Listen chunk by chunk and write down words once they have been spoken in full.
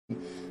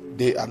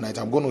day and night.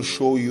 I'm going to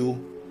show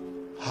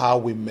you how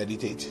we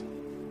meditate.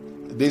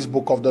 This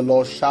book of the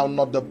law shall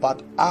not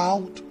depart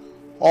out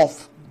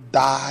of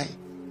thy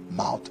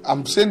mouth.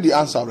 I'm saying the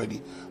answer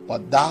already.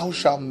 But thou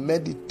shalt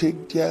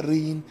meditate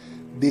therein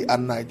day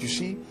and night. You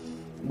see,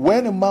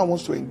 when a man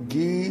wants to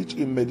engage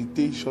in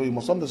meditation, you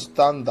must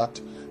understand that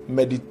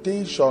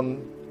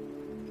meditation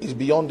is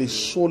beyond a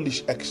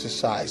soulish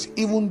exercise,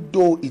 even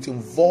though it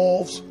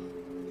involves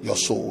your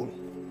soul.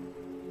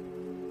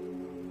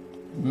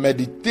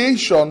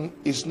 Meditation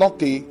is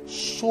not a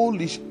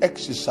soulish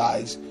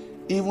exercise,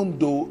 even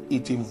though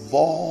it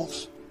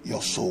involves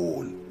your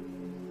soul,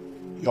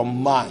 your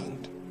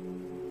mind.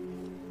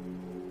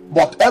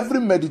 But every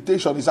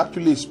meditation is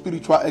actually a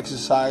spiritual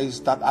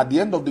exercise that at the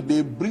end of the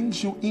day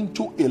brings you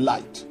into a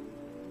light.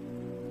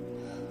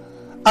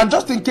 And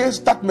just in case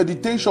that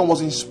meditation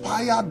was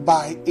inspired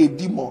by a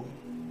demon,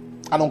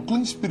 an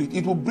unclean spirit,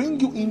 it will bring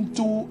you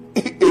into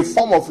a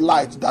form of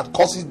light that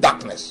causes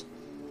darkness.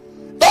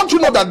 Don't you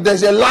know that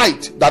there's a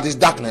light that is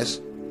darkness?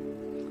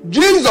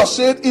 Jesus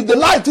said, if the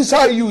light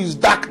inside you is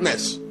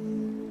darkness.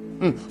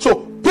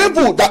 So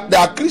people that there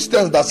are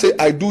Christians that say,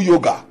 I do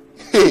yoga.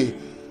 Hey,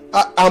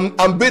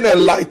 I'm being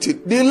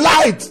enlightened. The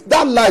light,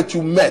 that light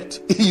you met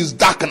is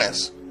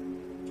darkness.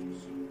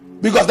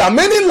 Because there are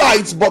many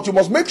lights, but you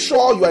must make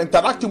sure you are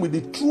interacting with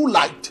the true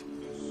light.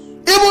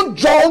 Even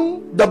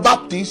John the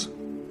Baptist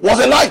was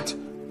a light.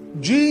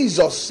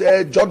 Jesus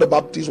said John the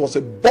Baptist was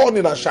a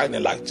burning and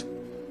shining light.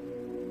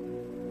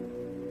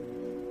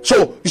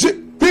 So, you see,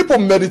 people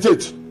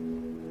meditate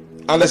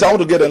and they say, I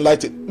want to get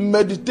enlightened.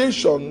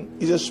 Meditation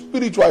is a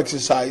spiritual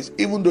exercise,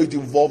 even though it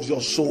involves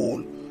your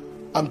soul.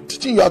 I'm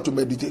teaching you how to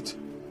meditate.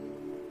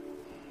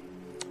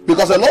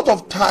 Because a lot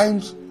of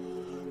times,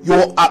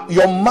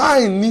 your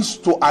mind needs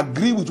to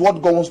agree with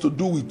what God wants to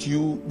do with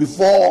you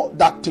before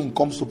that thing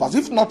comes to pass.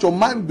 If not, your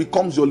mind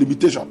becomes your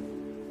limitation.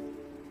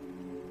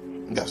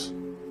 Yes.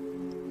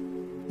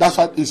 That's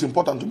why it's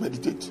important to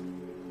meditate.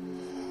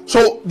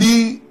 So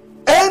the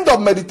end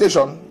of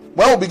meditation,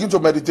 when we begin to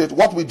meditate,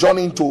 what we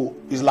journey into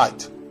is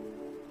light.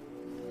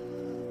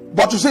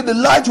 But you see, the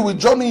light we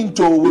journey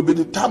into will be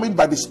determined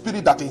by the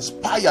spirit that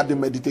inspired the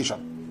meditation.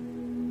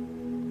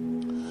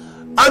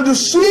 And you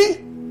see,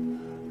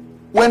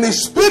 when a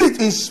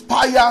spirit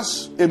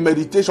inspires a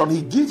meditation,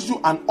 he gives you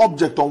an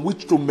object on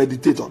which to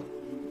meditate on.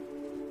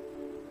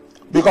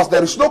 Because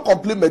there is no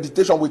complete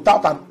meditation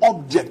without an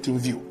object in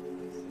view.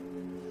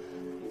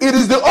 It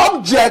is the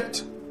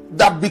object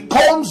that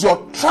becomes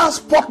your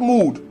transport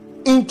mode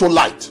into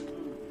light.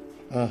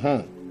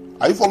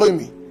 Are you following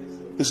me?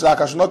 It's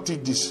like I should not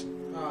teach this.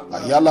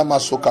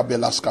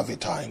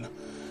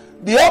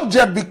 The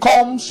object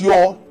becomes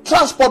your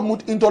transport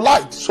mode into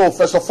light. So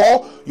first of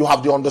all, you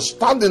have the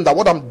understanding that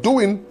what I'm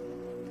doing,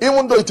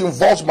 even though it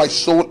involves my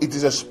soul, it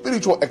is a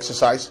spiritual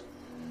exercise.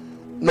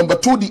 Number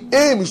two, the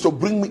aim is to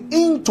bring me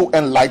into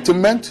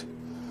enlightenment.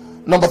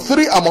 Number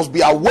three, I must be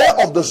aware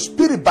of the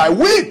spirit by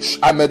which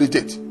I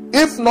meditate.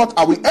 If not,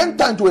 I will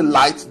enter into a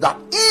light that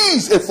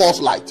is a false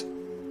light.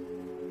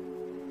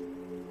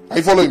 Are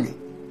you following me?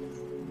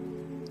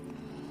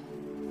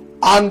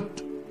 And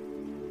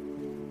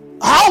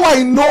how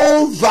I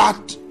know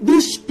that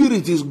this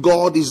spirit is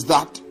God is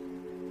that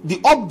the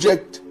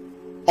object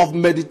of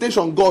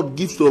meditation God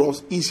gives to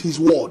us is His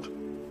word.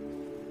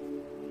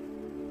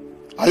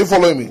 Are you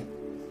following me?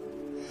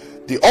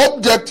 The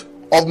object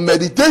of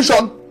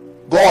meditation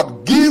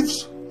God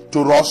gives to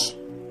us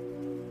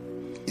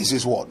is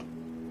His word.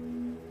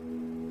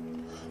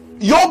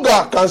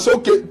 Yoga can say,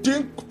 okay,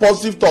 think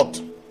positive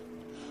thought.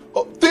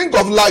 Think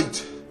of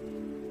light.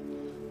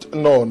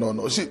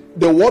 No. See,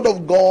 the word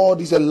of God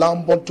is a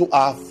lamp unto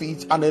our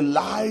feet and a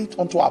light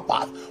unto our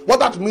path. What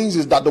that means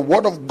is that the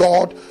word of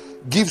God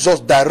gives us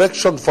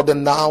direction for the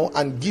now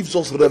and gives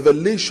us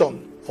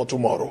revelation for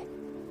tomorrow.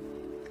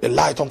 A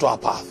light unto our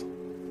path.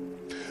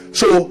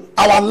 So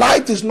our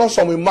light is not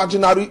some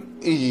imaginary,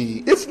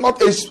 if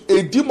not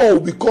a demon will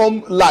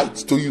become light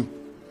to you.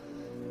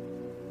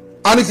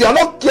 And if you are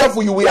not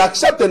careful, you will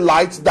accept a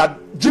light that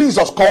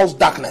Jesus calls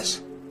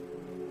darkness.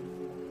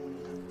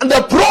 And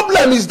the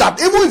problem is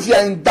that even if you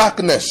are in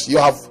darkness, you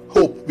have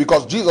hope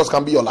because Jesus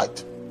can be your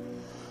light.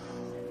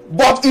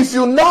 But if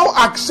you now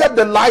accept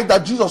the light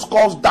that Jesus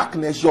calls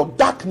darkness, your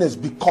darkness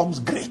becomes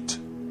great.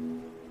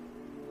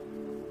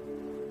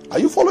 Are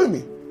you following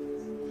me?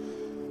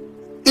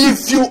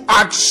 If you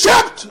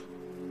accept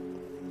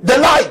the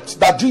light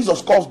that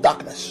Jesus calls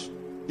darkness,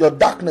 your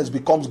darkness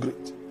becomes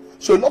great.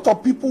 So a lot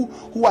of people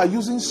who are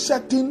using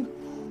certain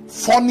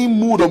funny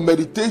mood of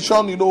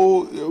meditation,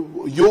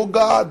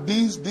 yoga,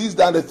 this,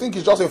 that, they think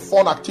it's just a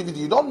fun activity.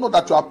 You don't know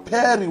that you are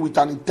pairing with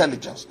an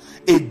intelligence,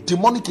 a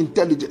demonic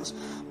intelligence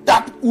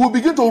that will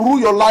begin to rule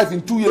your life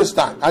in 2 years'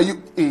 time. Are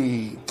you?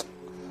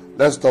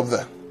 Let's stop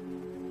there.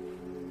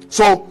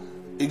 So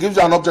it gives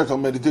you an object of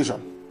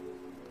meditation.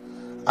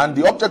 And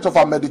the object of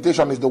our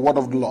meditation is the word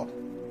of the Lord.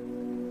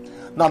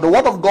 Now the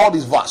word of God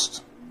is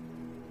vast.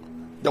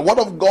 The word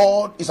of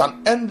God is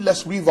an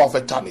endless river of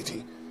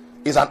eternity.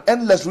 It's an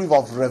endless river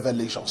of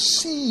revelation.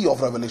 Sea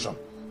of revelation.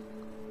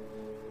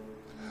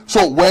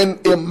 So when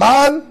a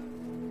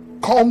man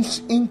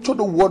comes into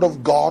the word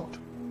of God,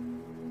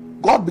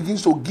 God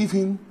begins to give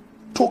him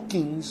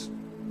tokens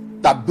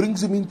that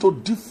brings him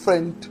into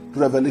different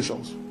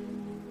revelations.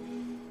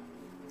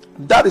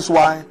 That is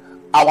why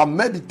our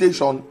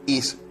meditation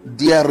is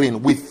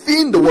therein,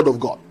 within the word of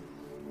God.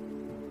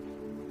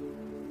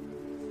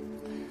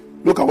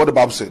 Look at what the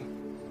Bible said.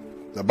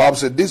 The Bible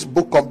said, this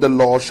book of the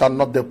law shall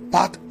not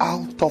depart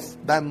out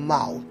of thy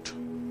mouth.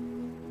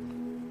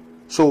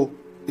 So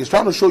it's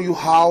trying to show you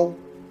how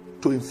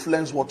to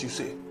influence what you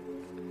say.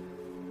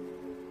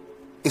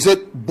 He said,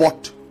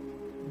 but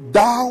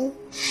thou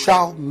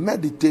shalt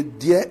meditate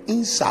there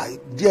inside,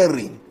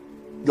 therein.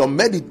 Your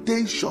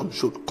meditation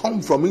should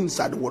come from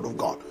inside the word of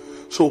God.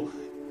 So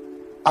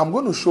I'm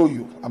going to show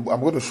you. I'm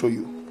going to show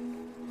you.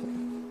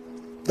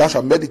 Thou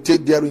shalt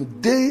meditate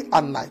therein day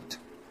and night.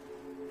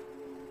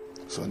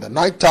 So in the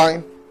night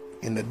time,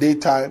 in the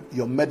daytime,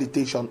 your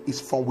meditation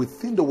is from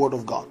within the word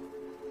of God.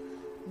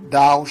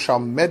 Thou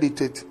shalt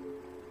meditate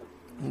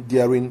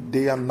therein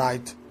day and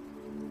night,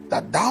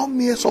 that thou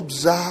mayest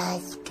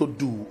observe to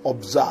do.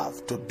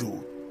 Observe to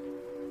do.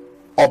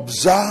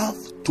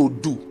 Observe to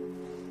do.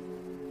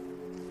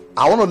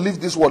 I want to leave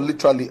this word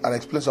literally and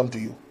explain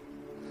something to you.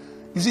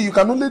 You see, you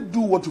can only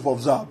do what you've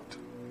observed.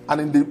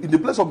 And in the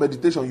place of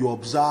meditation, you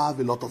observe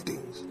a lot of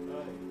things.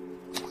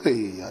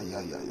 Hey, yeah.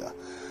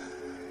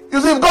 You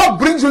see, if God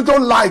brings you into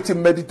light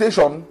in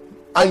meditation,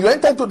 and you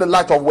enter into the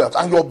light of wealth,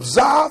 and you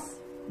observe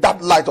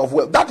that light of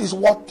wealth, that is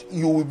what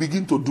you will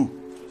begin to do.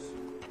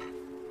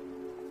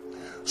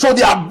 So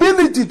the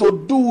ability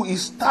to do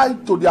is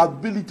tied to the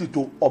ability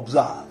to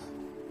observe.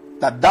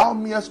 That thou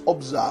mayest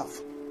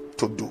observe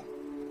to do.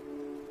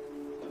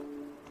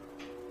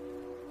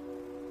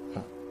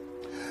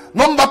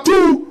 Number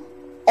 2,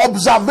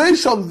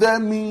 observation there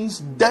means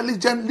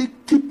diligently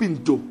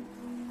keeping to.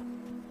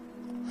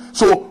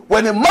 So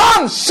when a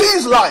man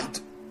sees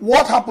light,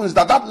 what happens is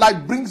that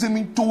light brings him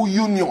into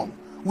union,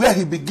 where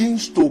he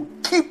begins to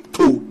keep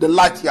to the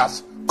light he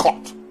has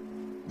caught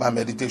by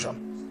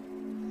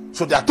meditation.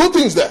 So there are 2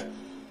 things there.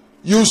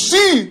 You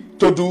see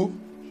to do,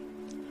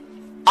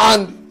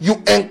 and you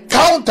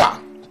encounter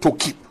to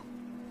keep.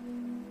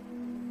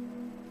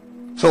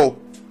 So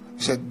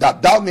he said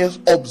that thou mayest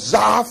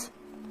observe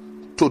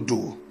to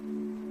do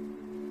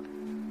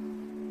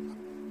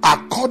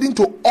according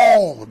to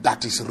all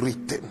that is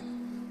written.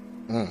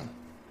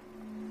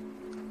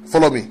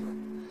 Follow me.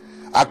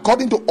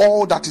 According to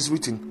all that is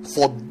written,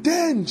 for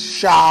then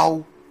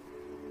shall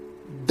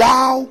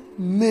thou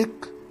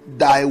make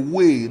thy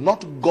way,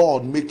 not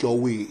God make your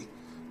way.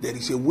 There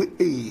is a way.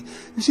 You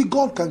see,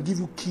 God can give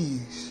you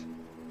keys,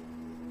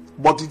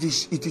 but it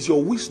is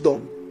your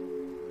wisdom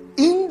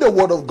in the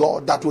word of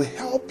God that will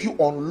help you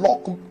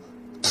unlock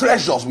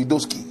treasures with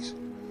those keys.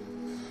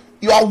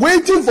 You are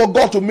waiting for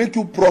God to make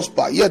you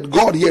prosper, yet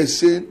God here is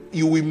saying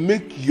you will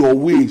make your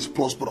ways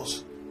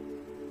prosperous.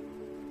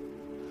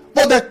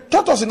 But they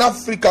taught us in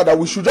Africa that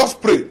we should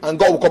just pray and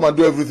God will come and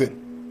do everything.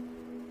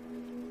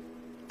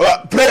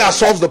 Prayer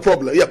solves the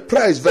problem. Yeah,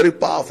 prayer is very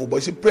powerful, but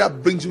you see, prayer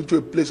brings you to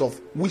a place of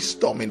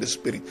wisdom in the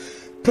spirit.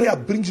 Prayer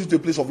brings you to a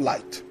place of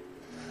light.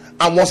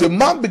 And once a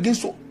man begins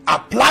to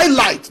apply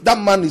light, that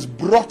man is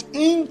brought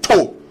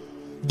into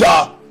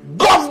the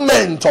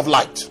government of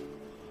light.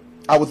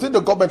 And within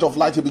the government of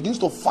light, he begins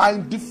to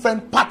find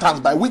different patterns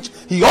by which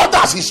he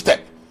orders his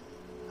step.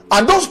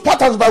 And those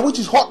patterns by which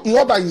he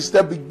orders his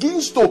step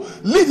begins to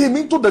lead him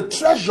into the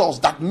treasures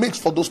that makes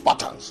for those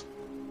patterns.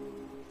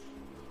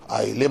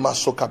 For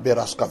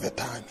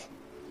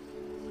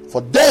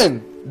then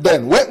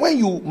when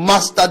you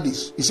master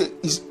this, he said,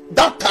 it's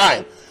that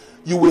time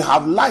you will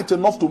have light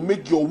enough to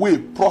make your way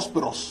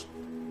prosperous.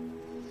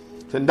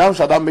 Then thou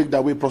shalt thou make thy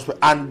way prosperous,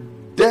 and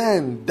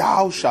then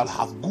thou shalt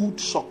have good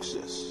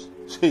success.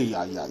 Say,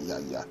 yeah.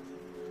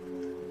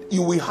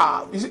 You will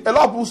have. You see, a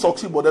lot of people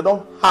succeed, but they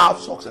don't have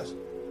success.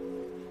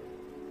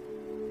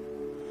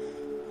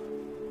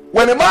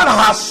 When a man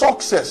has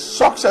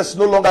success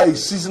no longer a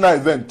seasonal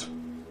event.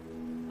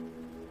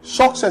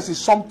 Success is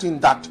something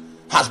that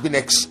has been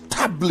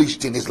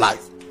established in his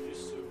life.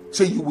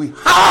 So you will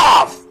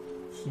have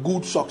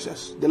good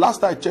success. The last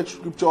time I checked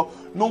scripture,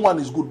 no one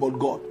is good but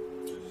God.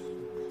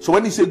 So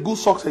when he says good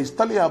success, he's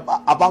telling you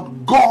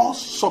about God's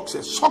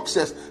success.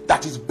 Success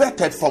that is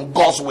bettered from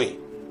God's way.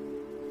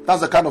 That's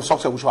the kind of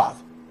success we should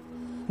have.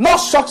 Not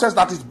success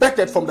that is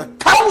bettered from the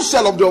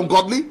counsel of the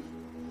ungodly.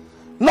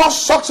 Not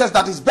success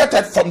that is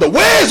bettered from the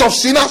ways of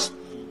sinners.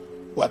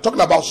 We're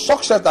talking about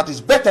success that is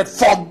bettered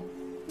from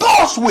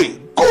God's way.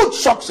 Good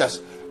success.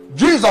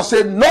 Jesus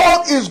said,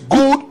 none is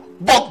good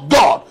but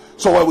God.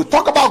 So when we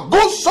talk about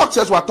good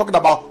success, we're talking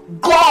about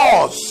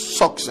God's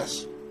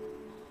success.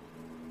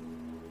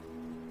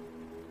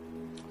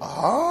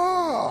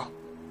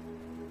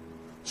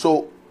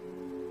 So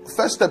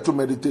first step to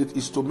meditate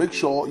is to make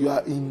sure you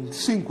are in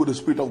sync with the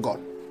Spirit of God.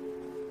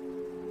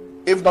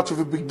 If not, if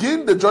you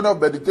begin the journey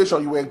of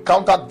meditation, you will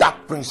encounter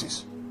dark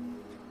princes.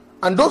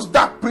 And those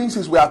dark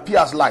princes will appear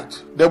as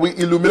light. They will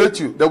illuminate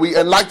you. They will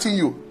enlighten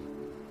you.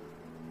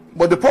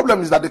 But the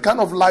problem is that the kind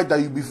of light that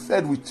you'll be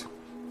fed with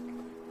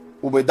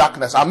will be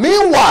darkness. And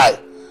meanwhile,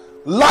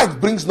 light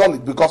brings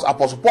knowledge, because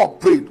Apostle Paul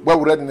prayed, where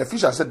we read in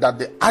Ephesians, said that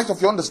the eyes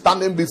of your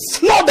understanding be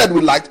flooded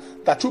with light,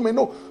 that you may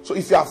know. So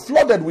if you are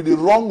flooded with the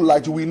wrong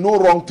light, you will know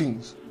wrong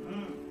things.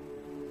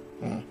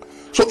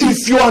 So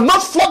if you are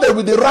not flooded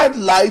with the right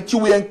light, you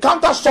will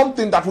encounter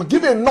something that will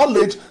give you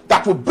knowledge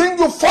that will bring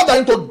you further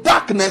into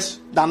darkness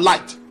than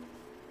light.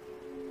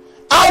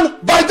 And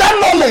by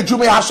that knowledge, you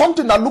may have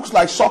something that looks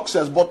like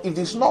success, but it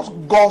is not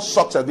God's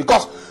success,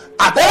 because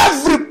at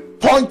every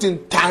point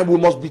in time, we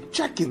must be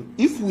checking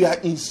if we are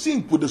in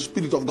sync with the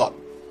Spirit of God.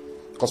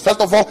 Because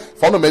first of all,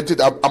 if I want to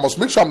meditate, I must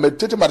make sure I'm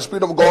meditating by the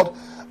Spirit of God.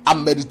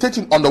 I'm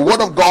meditating on the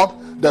Word of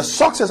God. The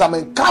success I'm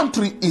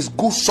encountering is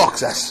good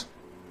success.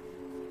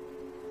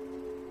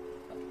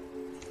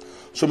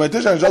 So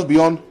meditation is just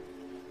beyond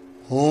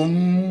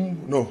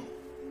no.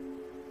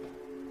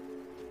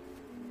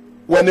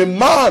 When a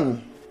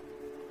man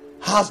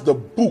has the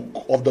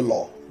book of the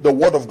law, the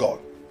Word of God,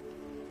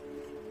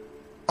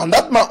 and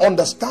that man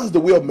understands the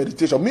way of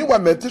meditation. Meanwhile,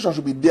 meditation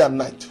should be day and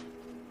night.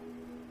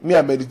 Me,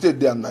 I meditate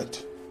day and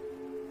night.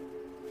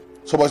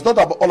 So, but it's not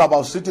all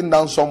about sitting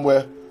down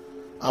somewhere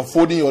and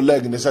folding your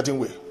leg in a certain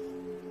way.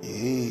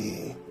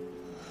 You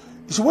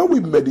see, when we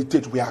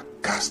meditate, we are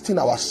casting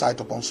our sight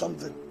upon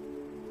something.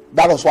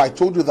 That was why I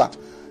told you that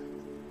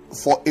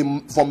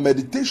for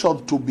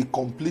meditation to be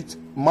complete,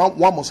 one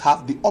must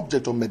have the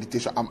object of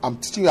meditation. I'm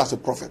teaching you as a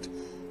prophet.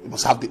 You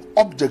must have the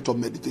object of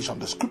meditation.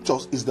 The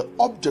scriptures is the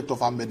object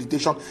of our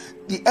meditation.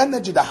 The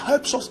energy that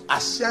helps us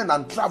ascend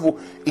and travel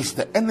is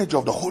the energy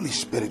of the Holy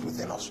Spirit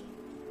within us.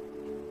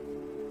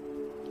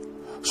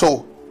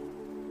 So,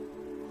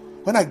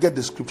 when I get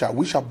the scripture, I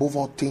wish above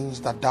all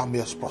things that thou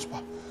mayest prosper.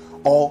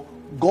 Or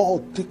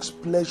God takes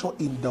pleasure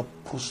in the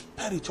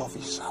prosperity of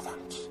his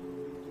servants.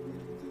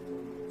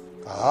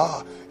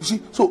 You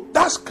see, so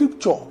that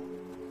scripture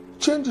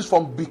changes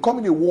from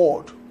becoming a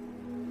word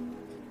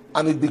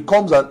and it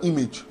becomes an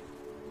image.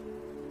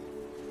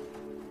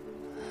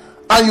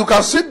 And you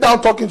can sit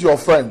down talking to your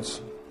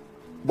friends,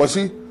 but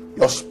see,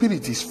 your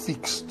spirit is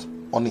fixed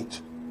on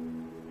it.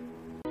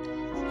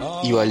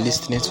 You are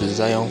listening to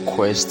Zion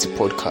Quest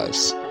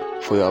podcast.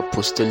 For your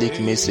apostolic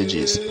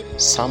messages,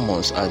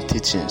 sermons and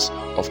teachings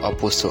of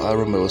Apst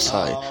Arome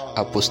Osayi,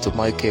 Apostle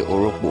Michael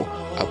Orokpo,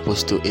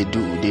 Apostle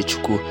Edu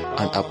Udechukwu,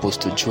 and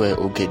Apostle Joel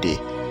Ogede.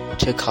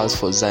 Check out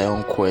for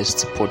Zion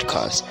Quest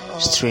podcast.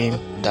 Stream,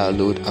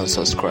 download, and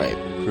subscribe.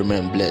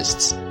 Remain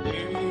blessed.